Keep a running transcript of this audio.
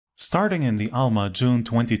Starting in the Alma June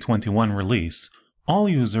 2021 release, all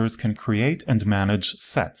users can create and manage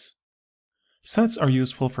sets. Sets are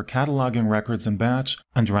useful for cataloging records in batch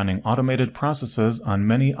and running automated processes on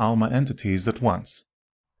many Alma entities at once.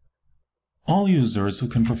 All users who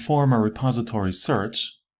can perform a repository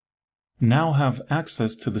search now have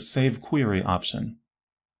access to the Save Query option.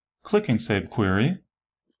 Clicking Save Query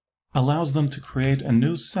allows them to create a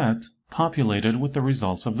new set populated with the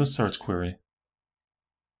results of the search query.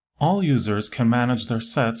 All users can manage their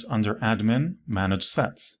sets under Admin, Manage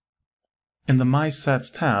Sets. In the My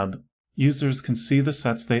Sets tab, users can see the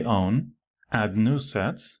sets they own, add new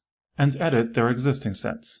sets, and edit their existing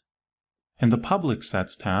sets. In the Public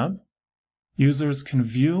Sets tab, users can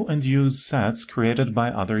view and use sets created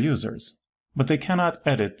by other users, but they cannot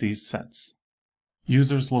edit these sets.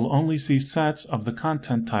 Users will only see sets of the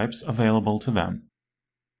content types available to them.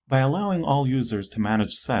 By allowing all users to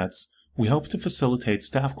manage sets, we hope to facilitate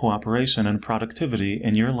staff cooperation and productivity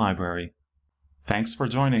in your library. Thanks for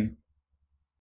joining.